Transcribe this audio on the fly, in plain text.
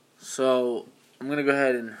So I'm gonna go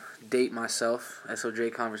ahead and date myself.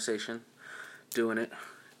 SOJ conversation, doing it,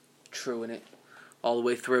 truing it, all the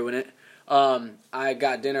way through in it. I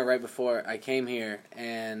got dinner right before I came here,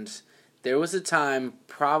 and there was a time,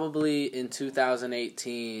 probably in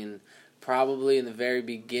 2018, probably in the very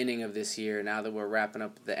beginning of this year, now that we're wrapping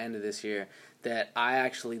up at the end of this year, that I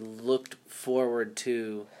actually looked forward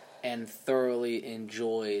to and thoroughly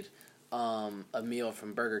enjoyed a meal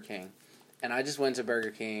from Burger King. And I just went to Burger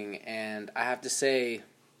King, and I have to say,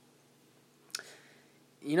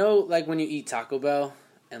 you know, like when you eat Taco Bell,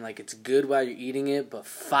 and like it's good while you're eating it, but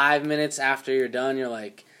 5 minutes after you're done, you're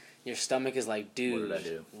like, your stomach is like, dude, what did I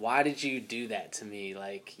do? Why did you do that to me?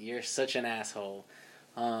 Like, you're such an asshole.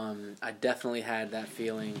 I definitely had that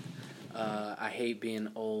feeling. I hate being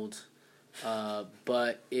old,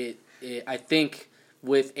 but I think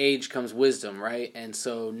with age comes wisdom, right? And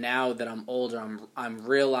so now that I'm older, I'm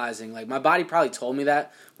realizing, like, my body probably told me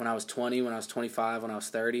that when I was 20, when I was 25, when I was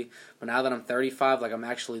 30, but now that I'm 35, like, I'm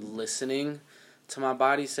actually listening to my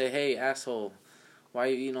body say, hey, asshole, why are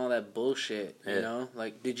you eating all that bullshit, you know?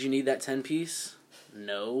 Like, did you need that 10-piece?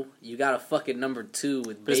 No. You got a fucking number 2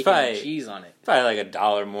 with bacon and cheese on it. Probably like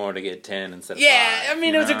 $1 more to get 10 instead of 5. Yeah, I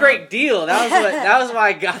mean, it was a great deal. That was why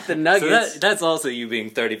I got the nuggets. So that's also you being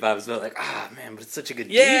 35 as well. Like, man, but it's such a good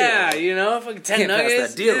deal. Yeah, you know, fucking 10 nuggets. Pass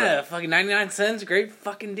that deal yeah, fucking 99 cents. Great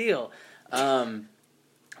fucking deal. But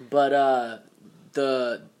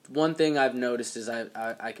the one thing I've noticed is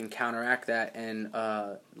I can counteract that, and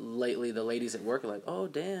lately the ladies at work are like, oh,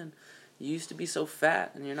 Dan, you used to be so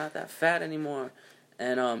fat, and you're not that fat anymore.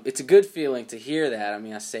 And it's a good feeling to hear that. I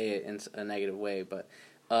mean, I say it in a negative way, but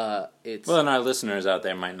it's... Well, and our listeners out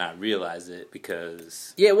there might not realize it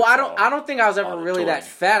because... Yeah, well, I don't think I was ever really that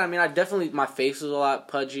fat. I mean, my face was a lot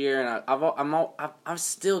pudgier, and I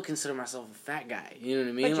still consider myself a fat guy. You know what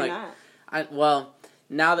I mean? But you're not.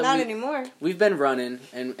 Now that not anymore. We've been running,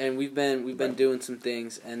 and we've been doing some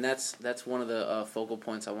things, and that's one of the focal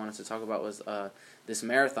points I wanted to talk about was this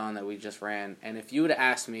marathon that we just ran. And if you would have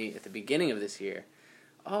asked me at the beginning of this year,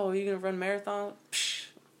 oh, are you going to run marathon? Psh,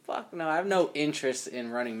 fuck no. I have no interest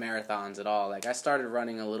in running marathons at all. Like, I started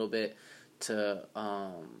running a little bit to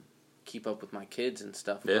keep up with my kids and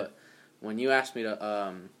stuff. Yeah. But when you asked me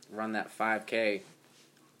to run that 5K,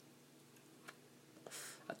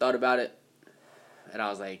 I thought about it, and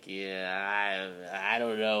I was like, yeah, I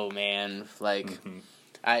don't know, man. Like,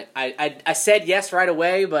 I said yes right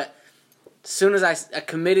away, but as soon as I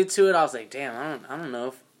committed to it, I was like, damn, I don't know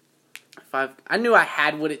if I knew I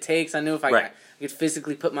had what it takes. I knew if I could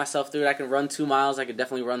physically put myself through it. I could run 2 miles. I could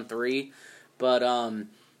definitely run 3. But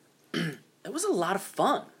it was a lot of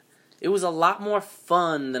fun. It was a lot more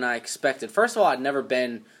fun than I expected. First of all, I'd never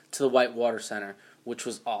been to the Whitewater Center, which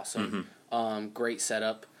was awesome. Great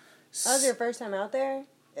setup. That was your first time out there?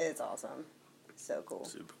 It's awesome. So cool.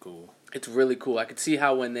 Super cool. It's really cool. I could see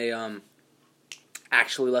how when they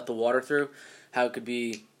actually let the water through, how it could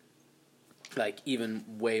be like even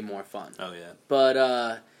way more fun. Oh yeah.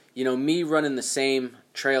 But you know, me running the same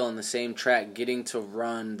trail and the same track, getting to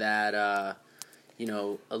run that you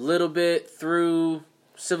know, a little bit through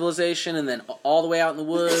civilization and then all the way out in the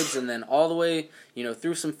woods and then all the way, you know,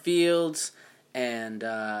 through some fields and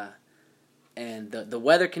the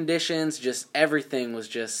weather conditions, just everything was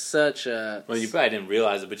just such a... Well, you probably didn't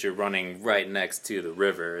realize it, but you're running right next to the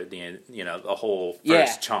river, the whole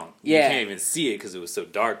first chunk. You can't even see it because it was so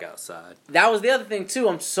dark outside. That was the other thing, too.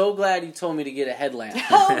 I'm so glad you told me to get a headlamp.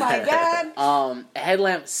 Oh, my God. A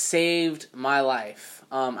headlamp saved my life.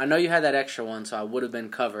 I know you had that extra one, so I would have been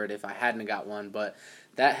covered if I hadn't got one, but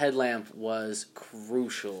that headlamp was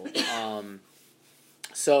crucial.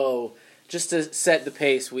 So... Just to set the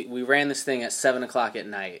pace, we ran this thing at 7 o'clock at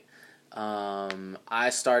night. I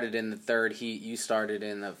started in the 3rd heat. You started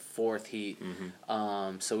in the 4th heat.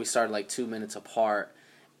 So we started like 2 minutes apart.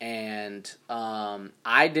 And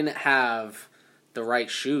I didn't have the right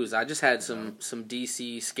shoes. I just had some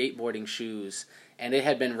DC skateboarding shoes. And it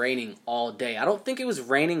had been raining all day. I don't think it was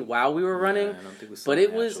raining while we were running. I don't think it was but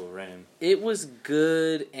rain. It was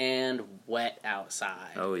good and wet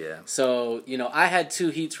outside. Oh, yeah. So, you know, I had 2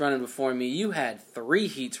 heats running before me. You had 3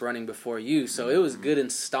 heats running before you. So it was good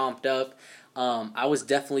and stomped up. I was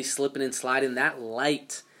definitely slipping and sliding. That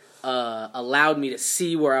light allowed me to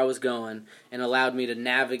see where I was going and allowed me to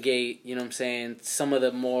navigate, you know what I'm saying, some of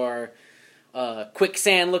the more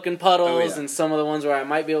quicksand-looking puddles and some of the ones where I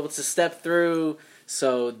might be able to step through.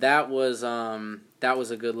 So that was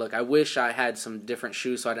a good look. I wish I had some different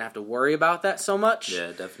shoes so I didn't have to worry about that so much.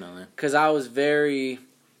 Yeah, definitely. Because I was very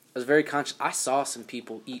conscious. I saw some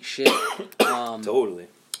people eat shit. Totally.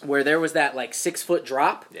 where there was that like 6-foot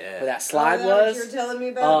drop where that slide that was. what you were telling me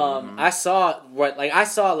about? I saw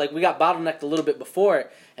we got bottlenecked a little bit before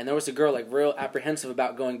it, and there was a girl like real apprehensive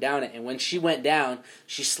about going down it, and when she went down,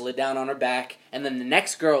 she slid down on her back, and then the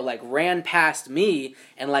next girl like ran past me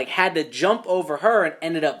and like had to jump over her and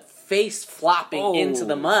ended up face flopping into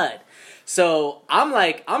the mud. So I'm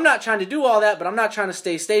like, I'm not trying to do all that, but I'm not trying to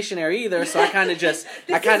stay stationary either. So I kind of just,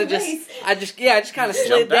 I just kind of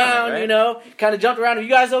slid down, right? you know, kind of jumped around. Are you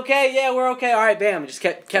guys okay? Yeah, we're okay. All right, bam. Just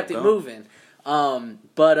kept it moving.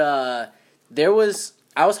 But I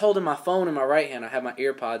was holding my phone in my right hand. I had my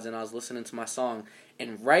ear pods and I was listening to my song.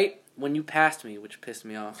 And right when you passed me, which pissed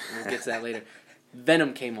me off, and we'll get to that later,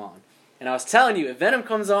 Venom came on. And I was telling you, if Venom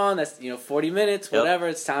comes on, that's 40 minutes, whatever.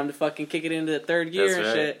 It's time to fucking kick it into the third gear and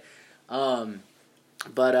shit.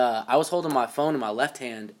 But I was holding my phone in my left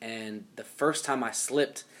hand, and the first time I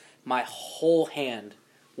slipped, my whole hand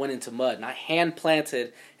went into mud, and I hand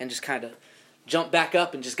planted and just kind of jumped back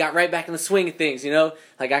up and just got right back in the swing of things, you know?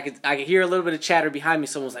 Like I could hear a little bit of chatter behind me.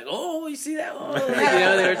 Someone was like, "Oh, you see that?" Oh,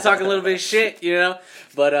 they were talking a little bit of shit, you know?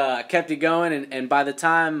 But I kept it going, and by the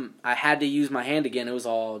time I had to use my hand again, it was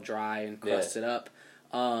all dry and crusted up.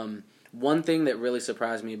 One thing that really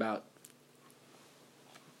surprised me about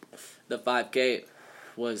the 5K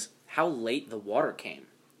was how late the water came.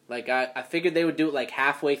 Like, I figured they would do it, like,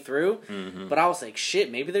 halfway through, but I was like,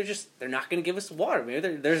 shit, maybe they're not going to give us water.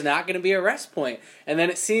 Maybe there's not going to be a rest point. And then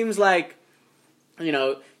it seems like, you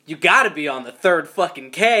know, you got to be on the third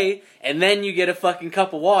fucking K, and then you get a fucking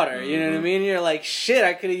cup of water. You know what I mean? You're like, shit,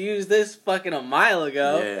 I could have used this fucking a mile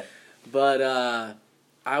ago. Yeah. But I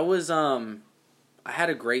had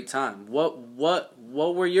a great time. What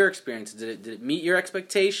were your experiences? Did it meet your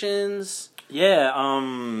expectations? Yeah,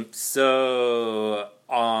 so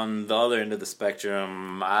on the other end of the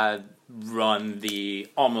spectrum, I run the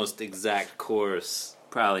almost exact course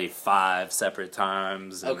probably 5 separate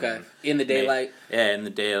times. Okay. In the daylight? Yeah, in the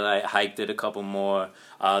daylight. Hiked it a couple more.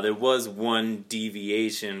 There was one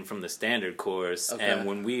deviation from the standard course, and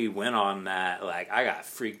when we went on that, like, I got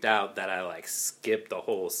freaked out that I, like, skipped the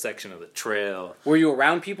whole section of the trail. Were you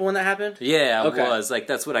around people when that happened? Yeah, I was. Like,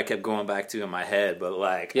 that's what I kept going back to in my head, but,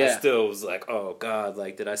 like, I still was like, oh, God,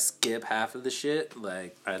 like, did I skip half of the shit?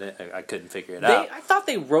 Like, I couldn't figure it out. I thought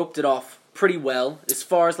they roped it off pretty well, as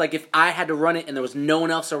far as, like, if I had to run it and there was no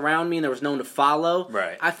one else around me and there was no one to follow.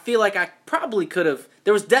 Right. I feel like I probably could have.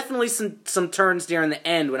 There was definitely some turns during the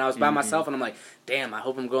end when I was by myself, and I'm like, damn, I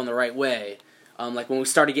hope I'm going the right way. Like when we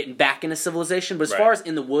started getting back into civilization. But as far as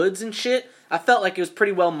in the woods and shit, I felt like it was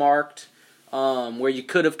pretty well marked, where you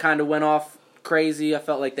could have kind of went off crazy. I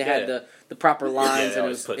felt like they had the proper lines, and it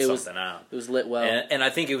was lit well. And I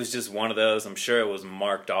think it was just one of those. I'm sure it was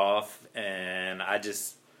marked off, and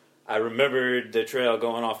I remembered the trail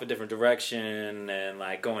going off a different direction and,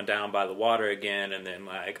 like, going down by the water again, and then,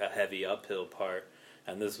 like, a heavy uphill part.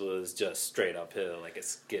 And this was just straight uphill. Like, it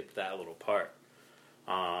skipped that little part.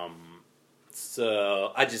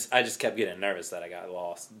 So I just kept getting nervous that I got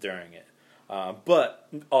lost during it. But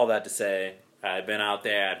all that to say, I'd been out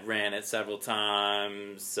there, I'd ran it several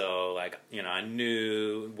times, so, like, you know, I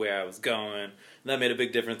knew where I was going. And that made a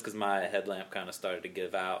big difference because my headlamp kind of started to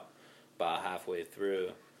give out about halfway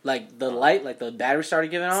through. Like the light, like the battery started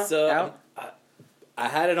giving out? So I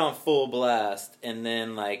had it on full blast, and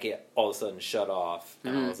then, like, it all of a sudden shut off,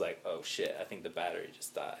 and I was like, oh shit, I think the battery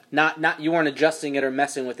just died. Not you weren't adjusting it or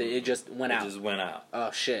messing with it, it just went out. It just went out. Oh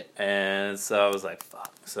shit. And so I was like,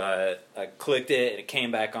 fuck. So I clicked it, and it came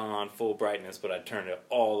back on full brightness, but I turned it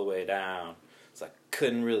all the way down, so I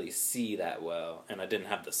couldn't really see that well, and I didn't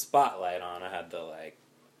have the spotlight on, I had the, like,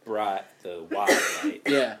 the wide light.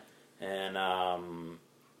 Yeah. And,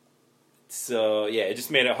 so, yeah, it just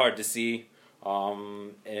made it hard to see.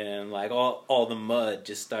 And, like, all the mud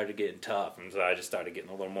just started getting tough. And so I just started getting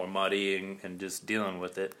a little more muddy and just dealing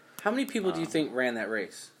with it. How many people do you think ran that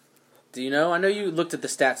race? Do you know? I know you looked at the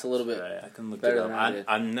stats a little bit. Right, I can look better it up. than I did.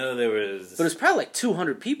 I know there was... But it was probably like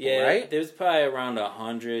 200 people, right? There's probably around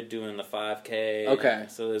 100 doing the 5K. Okay.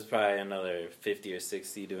 So there's probably another 50 or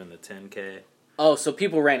 60 doing the 10K. Oh, so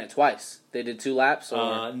people ran it twice. They did 2 laps?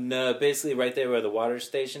 Or? No, basically right there where the water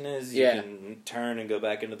station is, you can turn and go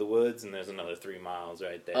back into the woods, and there's another 3 miles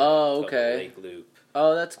right there. Oh, okay. The Lake Loop.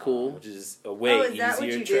 Oh, that's cool. Which is a way easier trail. Oh, is that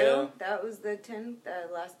what you do? That was the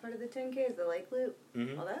last part of the 10K is the Lake Loop?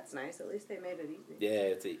 Mm-hmm. Well, that's nice. At least they made it easy. Yeah,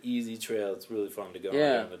 it's an easy trail. It's really fun to go on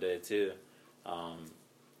during the day, too.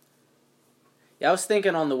 Yeah, I was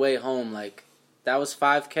thinking on the way home, like, that was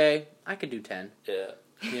 5K. I could do 10. Yeah.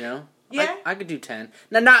 You know? Yeah, I could do 10.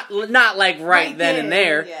 Now, not like right then and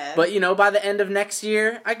there, yeah. but, you know, by the end of next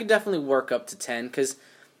year, I could definitely work up to 10, because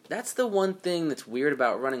that's the one thing that's weird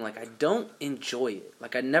about running. Like, I don't enjoy it.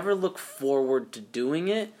 Like, I never look forward to doing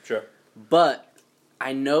it. Sure. But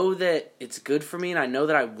I know that it's good for me, and I know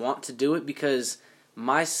that I want to do it because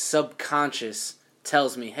my subconscious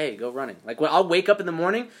tells me, hey, go running. Like, when I'll wake up in the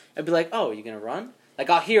morning, I'd be like, oh, you going to run? Like,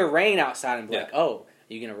 I'll hear rain outside and be like, oh,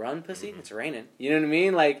 you going to run, pussy? Mm-hmm. It's raining. You know what I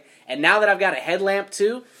mean? Like, and now that I've got a headlamp,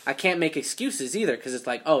 too, I can't make excuses either because it's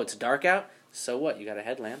like, oh, it's dark out. So what? You got a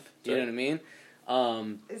headlamp. You know what I mean?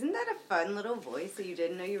 Isn't that a fun little voice that you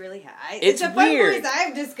didn't know you really had? It's a weird. fun voice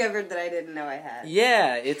I've discovered that I didn't know I had.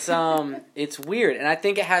 Yeah, it's weird, and I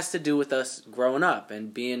think it has to do with us growing up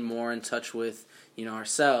and being more in touch with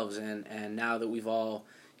ourselves, and now that we've all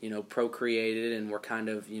procreated and we're kind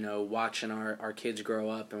of watching our kids grow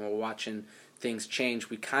up and we're watching things change,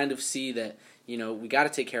 we kind of see that we got to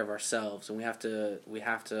take care of ourselves, and we have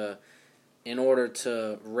to. In order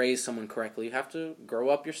to raise someone correctly, you have to grow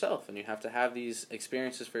up yourself, and you have to have these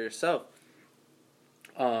experiences for yourself.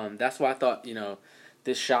 That's why I thought,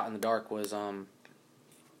 this shot in the dark was,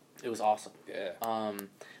 it was awesome. Yeah.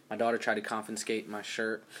 My daughter tried to confiscate my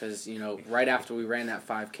shirt because, right after we ran that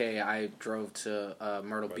 5K, I drove to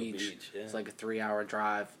Myrtle Beach. Yeah. It's like a 3-hour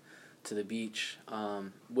drive to the beach,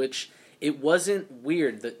 which it wasn't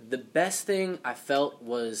weird. The best thing I felt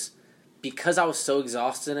was, because I was so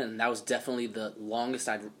exhausted, and that was definitely the longest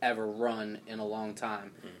I'd ever run in a long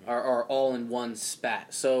time, or all in one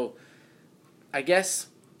spat. So I guess,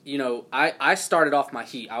 I started off my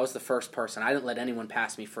heat. I was the first person. I didn't let anyone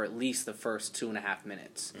pass me for at least the first 2.5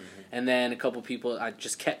 minutes. Mm-hmm. And then a couple people, I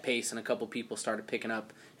just kept pace, and a couple people started picking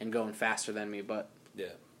up and going faster than me. But yeah,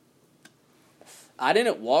 I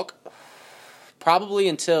didn't walk probably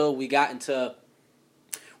until we got into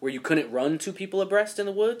where you couldn't run 2 people abreast in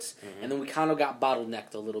the woods, and then we kind of got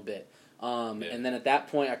bottlenecked a little bit. And then at that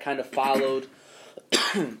point, I kind of followed.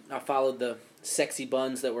 I followed the sexy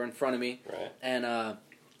buns that were in front of me, right, and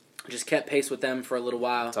just kept pace with them for a little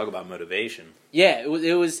while. Talk about motivation. Yeah,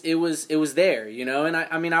 it was there, and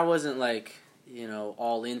I mean, I wasn't like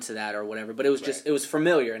all into that or whatever, but it was just, it was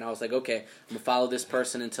familiar, and I was like, okay, I'm gonna follow this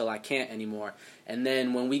person until I can't anymore. And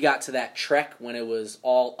then when we got to that trek, when it was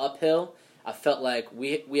all uphill, I felt like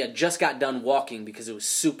we had just got done walking because it was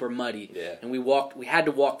super muddy. Yeah. And we had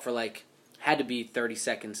to walk for had to be 30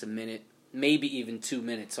 seconds, a minute, maybe even 2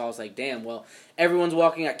 minutes. So I was like, damn, well, everyone's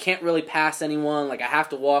walking. I can't really pass anyone. Like, I have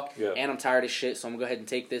to walk, and I'm tired as shit, so I'm going to go ahead and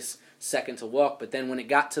take this second to walk. But then when it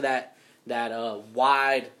got to that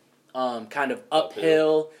wide kind of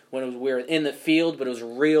uphill, when we were in the field, but it was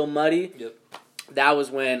real muddy, that was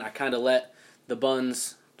when I kind of let the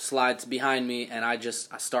buns slides behind me, and I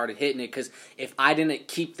started hitting it, because if I didn't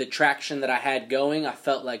keep the traction that I had going, I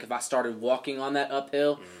felt like if I started walking on that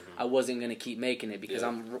uphill, I wasn't going to keep making it, because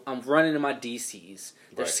I'm running in my DCs.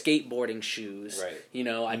 They're skateboarding shoes. Right.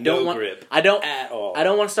 I no don't want grip I don't at all. I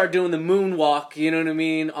don't want to start doing the moonwalk, you know what I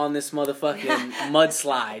mean, on this motherfucking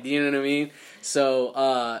mudslide, you know what I mean? So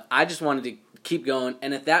I just wanted to keep going,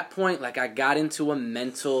 and at that point, like, I got into a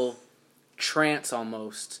mental trance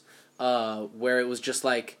almost. Where it was just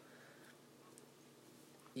like,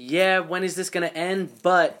 yeah, when is this going to end?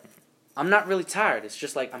 But I'm not really tired. It's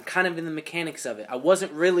just like I'm kind of in the mechanics of it. I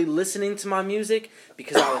wasn't really listening to my music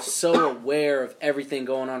because I was so aware of everything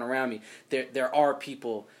going on around me. There are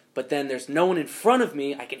people, but then there's no one in front of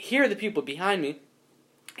me. I can hear the people behind me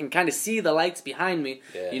and kind of see the lights behind me.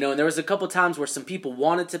 Yeah. And there was a couple times where some people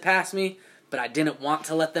wanted to pass me, but I didn't want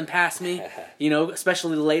to let them pass me,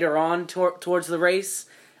 especially later on towards the race.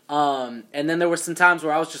 And then there were some times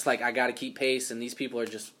where I was just like, I got to keep pace, and these people are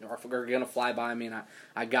going to fly by me, and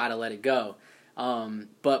I got to let it go.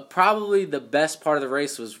 But probably the best part of the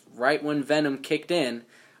race was right when Venom kicked in.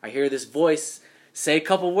 I hear this voice say a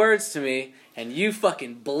couple words to me, and you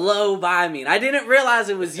fucking blow by me. And I didn't realize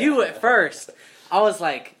it was you at first. I was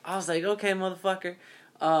like, okay, motherfucker.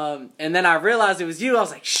 And then I realized it was you. I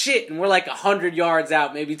was like, shit. And we're like 100 yards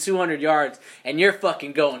out, maybe 200 yards, and you're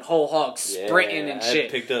fucking going whole hog, sprinting and shit. I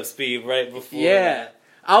picked up speed right before. Yeah,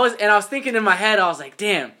 I was thinking in my head, I was like,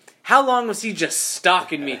 damn, how long was he just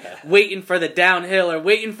stalking me, waiting for the downhill or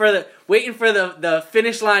waiting for the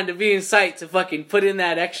finish line to be in sight to fucking put in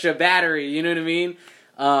that extra battery? You know what I mean?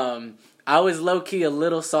 I was low key a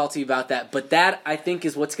little salty about that, but that I think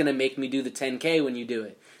is what's gonna make me do the 10K when you do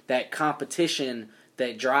it. That competition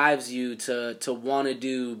that drives you to want to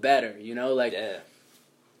do better,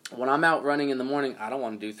 When I'm out running in the morning, I don't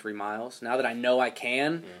want to do 3 miles. Now that I know I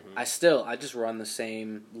can, I just run the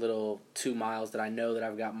same little 2 miles that I know that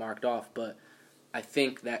I've got marked off. But I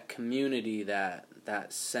think that community, that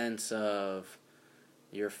sense of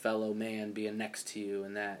your fellow man being next to you,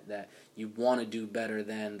 and that you want to do better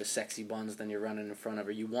than the sexy buns than you're running in front of,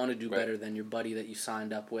 or you want to do better than your buddy that you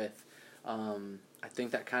signed up with. I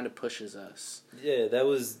think that kind of pushes us. Yeah, that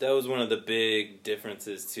was one of the big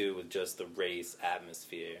differences too with just the race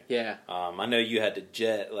atmosphere. Yeah. I know you had to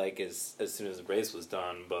jet like as soon as the race was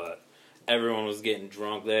done, but everyone was getting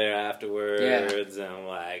drunk there afterwards, and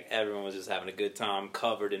like everyone was just having a good time,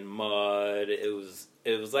 covered in mud. It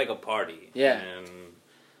was like a party. Yeah.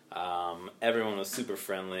 And everyone was super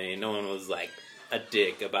friendly. No one was like a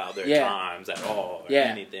dick about their times at all or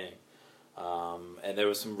anything. And there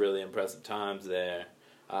was some really impressive times there.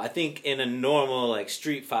 I think in a normal like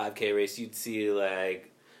street 5K race, you'd see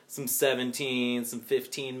like some 17, some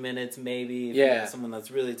 15 minutes maybe. If you got someone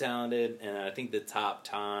that's really talented. And I think the top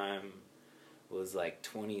time was like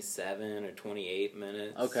 27 or 28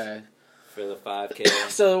 minutes. Okay. For the 5K.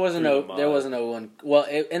 So there wasn't no one. Well,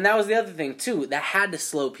 and that was the other thing too. That had to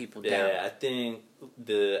slow people down. Yeah, I think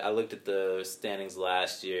I looked at the standings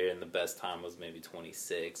last year, and the best time was maybe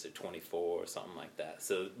 26 or 24 or something like that.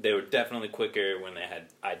 So they were definitely quicker when they had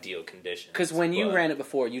ideal conditions. Because when you ran it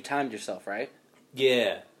before, you timed yourself, right?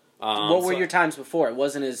 Yeah. What were your times before? It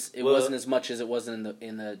wasn't as much as it was in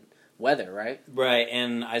the weather, right? Right,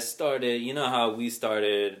 and I started. You know how we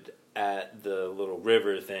started at the little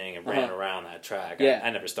river thing and ran around that track. Yeah. I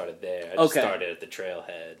never started there. I just started at the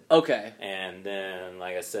trailhead. Okay. And then,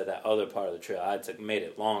 like I said, that other part of the trail, I made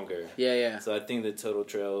it longer. Yeah. So I think the total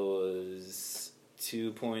trail was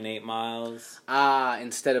 2.8 miles.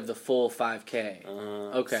 Instead of the full 5K.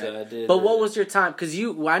 Okay. So I did. But what was your time? Because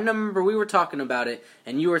I remember we were talking about it,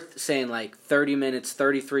 and you were saying like 30 minutes,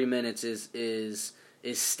 33 minutes is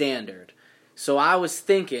standard. So I was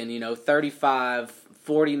thinking, 35,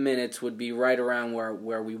 40 minutes would be right around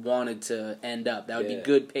where we wanted to end up. That would be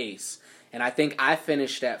good pace. And I think I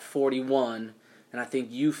finished at 41, and I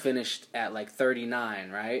think you finished at like 39,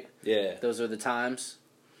 right? Yeah. Those are the times.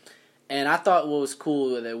 And I thought what was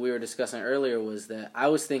cool that we were discussing earlier was that I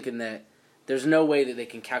was thinking that there's no way that they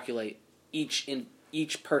can calculate each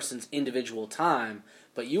person's individual time,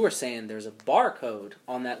 but you were saying there's a barcode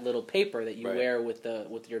on that little paper that you wear with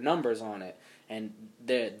your numbers on it. And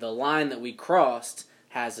the line that we crossed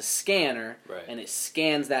has a scanner, and it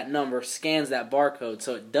scans that number, scans that barcode,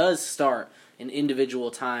 so it does start an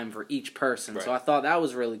individual time for each person. So I thought that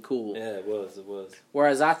was really cool. Yeah, it was.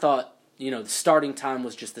 Whereas I thought, the starting time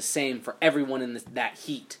was just the same for everyone in that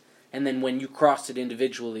heat, and then when you crossed it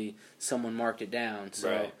individually, someone marked it down.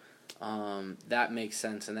 So that makes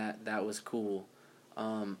sense, and that was cool.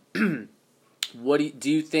 What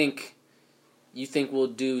do you think? You think we'll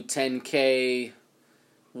do 10K?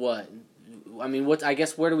 What? I mean, I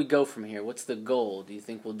guess where do we go from here? What's the goal? Do you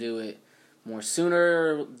think we'll do it more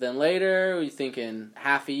sooner than later? Are you thinking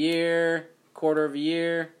half a year, quarter of a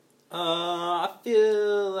year? I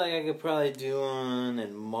feel like I could probably do one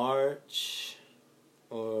in March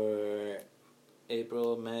or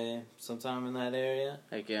April, May, sometime in that area.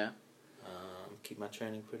 Heck yeah. Keep my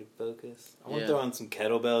training pretty focused. I want to throw on some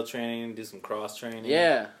kettlebell training, do some cross training.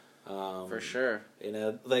 Yeah, for sure.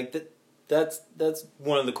 Like that's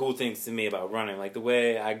one of the cool things to me about running. Like the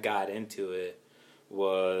way I got into it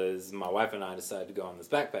was my wife and I decided to go on this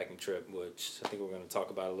backpacking trip, which I think we're going to talk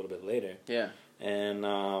about a little bit later. Yeah. And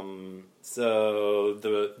so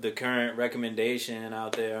the current recommendation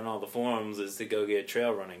out there on all the forums is to go get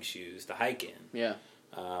trail running shoes to hike in. Yeah.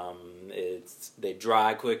 They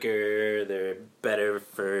dry quicker. They're better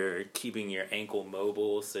for keeping your ankle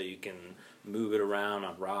mobile, so you can move it around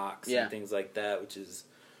on rocks and things like that, which is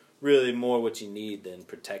really more what you need than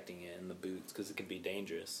protecting it in the boots because it can be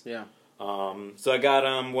dangerous. Yeah. So I got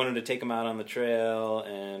wanted to take them out on the trail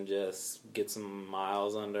and just get some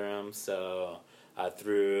miles under them. So I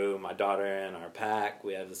threw my daughter in our pack.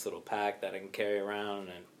 We have this little pack that I can carry around and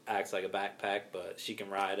it acts like a backpack, but she can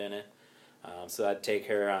ride in it. So I'd take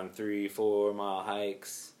her on 3-4 mile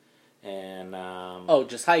hikes, and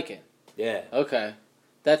just hiking. Yeah. Okay,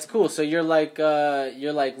 that's cool. So you're like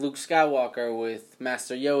Luke Skywalker with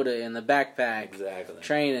Master Yoda in the backpack. Exactly.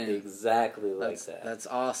 Training. Exactly like that. That's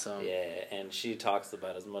awesome. Yeah, and she talks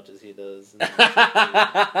about as much as he does. She'll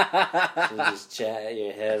just chat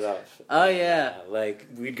your head off. Oh yeah. Like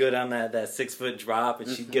we'd go down that 6-foot drop, and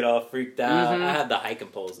she'd get all freaked out. I had the hiking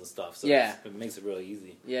poles and stuff, so it makes it really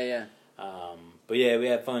easy. Yeah. But yeah, we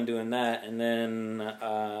had fun doing that, and then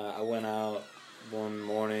I went out one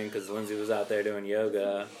morning because Lindsay was out there doing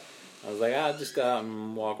yoga. I was like, I'll just go out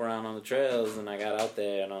and walk around on the trails, and I got out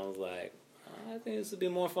there, and I was like, I think this would be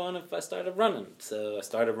more fun if I started running. So I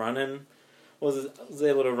started running was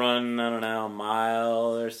able to run, I don't know, a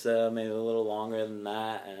mile or so, maybe a little longer than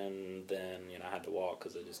that, and then I had to walk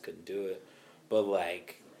because I just couldn't do it. But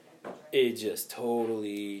like, it just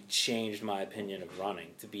totally changed my opinion of running,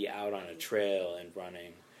 to be out on a trail and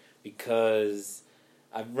running, because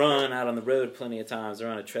I've run out on the road plenty of times or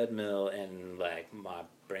on a treadmill, and like my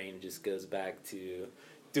brain just goes back to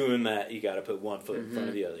doing that. You got to put one foot in front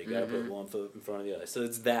of the other. You got to put one foot in front of the other. So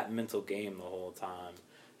it's that mental game the whole time,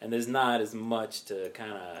 and there's not as much to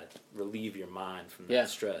kind of relieve your mind from that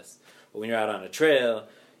stress. But when you're out on a trail,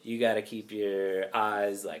 you got to keep your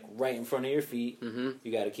eyes like right in front of your feet. Mm-hmm.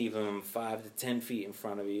 You got to keep them 5 to 10 feet in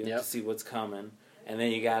front of you to see what's coming. And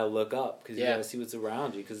then you gotta look up because you gotta see what's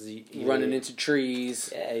around you. Because you running into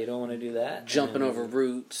trees. Yeah, you don't want to do that. Jumping over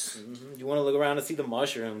roots. Mm-hmm. You want to look around and see the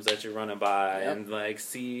mushrooms that you're running by, and like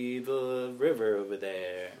see the river over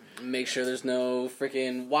there. Make sure there's no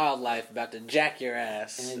freaking wildlife about to jack your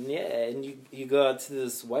ass. And you go out to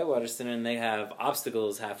this whitewater center, and they have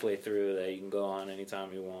obstacles halfway through that you can go on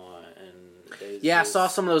anytime you want. And I saw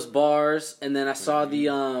some of those bars, and then I saw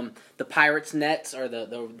the pirates' nets or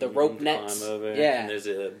the rope nets. Climb over. Yeah, and there's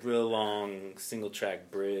a real long single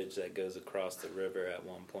track bridge that goes across the river at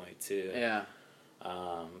one point too. Yeah.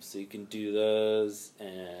 So you can do those,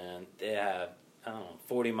 and they have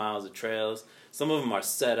 40 miles of trails. Some of them are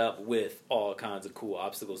set up with all kinds of cool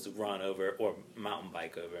obstacles to run over or mountain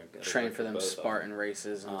bike over. Train for them Spartan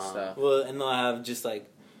races and stuff. Well, and they'll have just like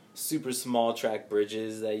super small track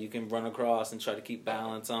bridges that you can run across and try to keep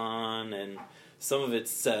balance on, and some of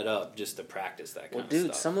it's set up just to practice that kind of stuff.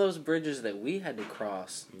 Dude, some of those bridges that we had to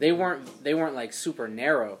cross, they weren't like super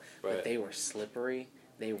narrow, but they were slippery,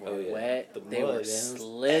 they were wet, they were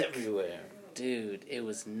slick everywhere. Dude, it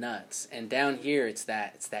was nuts. And down here it's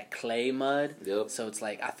that clay mud. Yep. So it's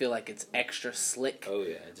like I feel like it's extra slick. Oh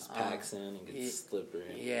yeah, it just packs in and gets slippery.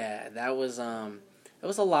 Yeah, that was it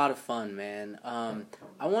was a lot of fun, man.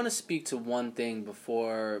 I want to speak to one thing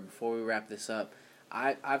before we wrap this up.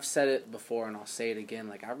 I've said it before and I'll say it again.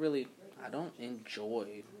 Like I don't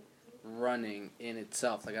enjoy running in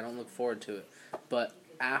itself. Like I don't look forward to it. But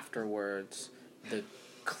afterwards, the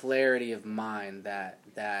clarity of mind,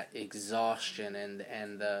 that exhaustion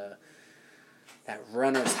and that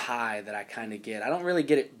runner's high that I kind of get. I don't really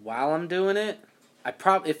get it while I'm doing it.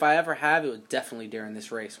 If I ever have, it was definitely during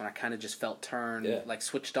this race when I kind of just felt turned, like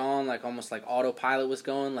switched on, like almost like autopilot was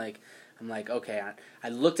going. Like I'm like, okay, I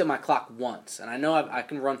looked at my clock once, and I know I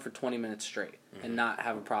can run for 20 minutes straight and not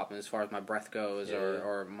have a problem as far as my breath goes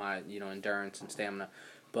or my endurance and stamina.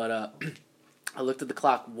 But I looked at the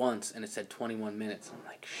clock once, and it said 21 minutes. I'm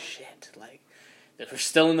like, shit, like we're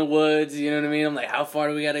still in the woods. You know what I mean? I'm like, how far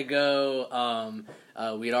do we gotta go?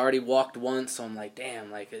 We had already walked once, so I'm like,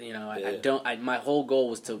 damn, like, my whole goal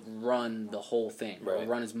was to run the whole thing,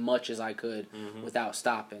 run as much as I could without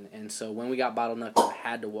stopping. And so when we got bottlenecked, I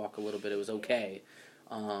had to walk a little bit. It was okay.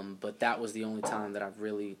 But that was the only time that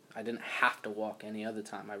I didn't have to walk any other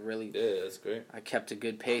time. That's great. I kept a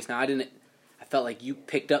good pace. Now I felt like you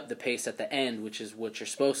picked up the pace at the end, which is what you're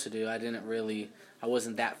supposed to do. I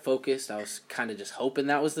wasn't that focused. I was kind of just hoping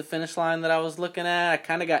that was the finish line that I was looking at. I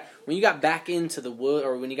kind of when you got back into the wood,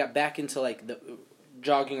 or when you got back into like the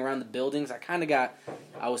jogging around the buildings, I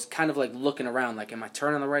was kind of like looking around, like, am I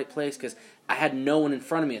turning the right place? Because I had no one in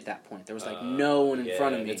front of me at that point. There was like no one in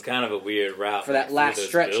front of me. It's kind of a weird route. For that last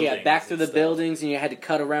stretch, back through the buildings, and you had to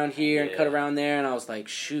cut around here and cut around there, and I was like,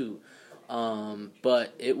 shoot.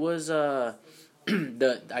 But it was, I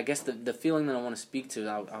guess the feeling that I want to speak to,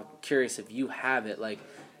 I'm curious if you have it. Like,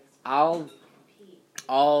 I'll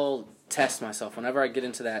test myself whenever I get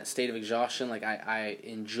into that state of exhaustion. Like I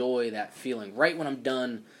enjoy that feeling right when I'm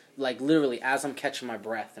done. Like literally as I'm catching my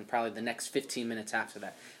breath, and probably the next 15 minutes after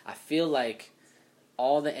that, I feel like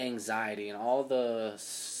all the anxiety and all the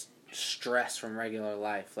stress from regular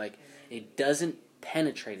life, like it doesn't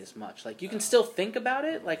penetrate as much. Like you can still think about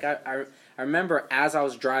it. Like I remember as I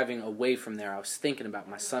was driving away from there, I was thinking about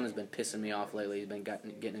my son has been pissing me off lately. He's been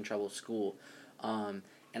getting in trouble at school, and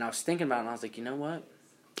I was thinking about it, and I was like, you know what?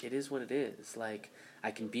 It is what it is. Like I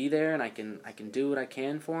can be there and I can do what I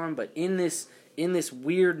can for him. But in this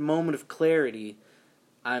weird moment of clarity,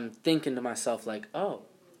 I'm thinking to myself like, oh,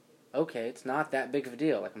 okay, it's not that big of a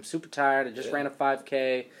deal. Like I'm super tired. I just ran a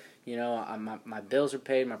 5K. My bills are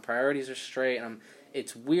paid. My priorities are straight. And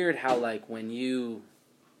it's weird how like when you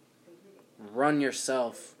run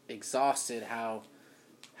yourself exhausted, how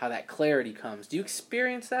that clarity comes. Do you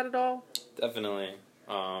experience that at all? Definitely.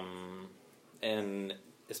 And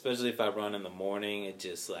especially if I run in the morning, it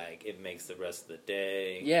just like it makes the rest of the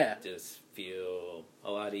day just feel a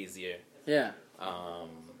lot easier. Yeah.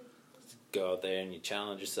 go out there and you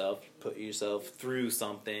challenge yourself, you put yourself through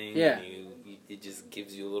something. Yeah. And it just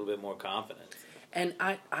gives you a little bit more confidence. And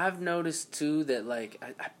I've noticed too that like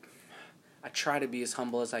I try to be as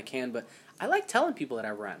humble as I can, but I like telling people that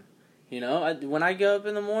I run. You know, when I get up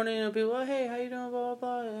in the morning, and people, oh, hey, how you doing, blah, blah,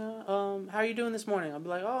 blah. You know, how are you doing this morning? I'll be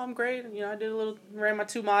like, oh, I'm great. You know, I ran my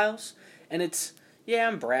 2 miles. And it's, yeah,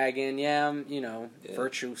 I'm bragging. Yeah, I'm,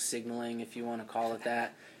 virtue signaling, if you want to call it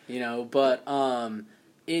that. You know, but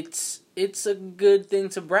it's a good thing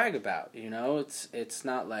to brag about. You know, it's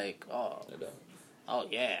not like, oh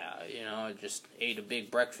yeah, I just ate a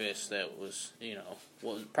big breakfast that was,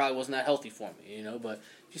 probably wasn't that healthy for me, but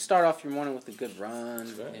if you start off your morning with a good run,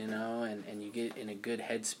 right. And you get in a good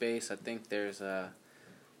headspace, I think there's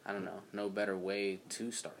no better way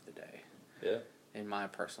to start the day. Yeah. In my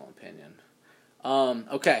personal opinion.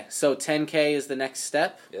 Okay, so 10K is the next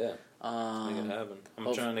step. Yeah. Make it happen.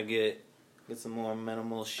 I'm trying to get some more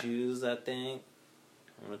minimal shoes, I think.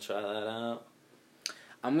 I'm going to try that out.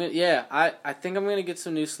 I think I'm gonna get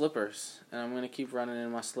some new slippers, and I'm gonna keep running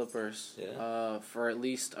in my slippers. Yeah. For at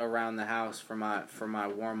least around the house for my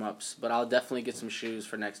warm ups. But I'll definitely get some shoes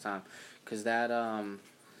for next time, cause that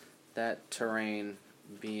terrain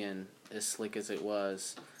being as slick as it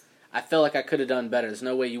was, I feel like I could have done better. There's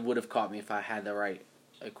no way you would have caught me if I had the right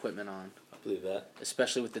equipment on. I believe that.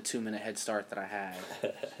 Especially with the 2-minute head start that I had,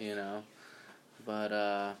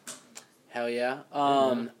 But hell yeah.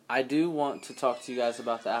 I do want to talk to you guys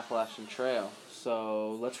about the Appalachian Trail.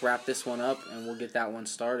 So let's wrap this one up and we'll get that one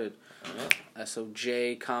started. All right.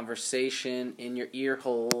 SOJ conversation in your ear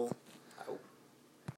hole.